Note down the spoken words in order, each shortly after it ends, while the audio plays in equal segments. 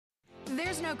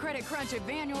There's no credit crunch at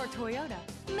Vann or Toyota.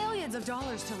 Millions of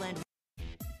dollars to lend.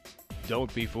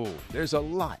 Don't be fooled. There's a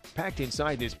lot packed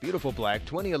inside this beautiful black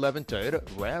 2011 Toyota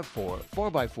RAV4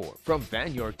 4x4 from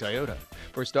Vann Toyota.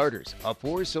 For starters, a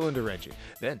 4-cylinder engine,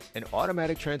 then an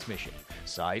automatic transmission,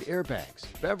 side airbags,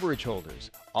 beverage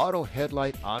holders, auto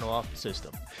headlight on-off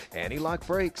system, anti-lock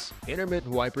brakes,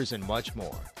 intermittent wipers, and much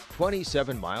more.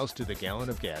 27 miles to the gallon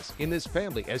of gas in this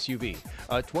family SUV,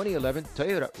 a 2011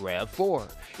 Toyota RAV4.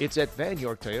 It's at Vann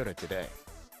Toyota today.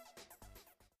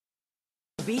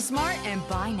 Be smart and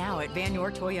buy now at Vann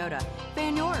Toyota.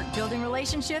 Vann, building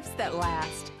relationships that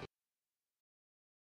last.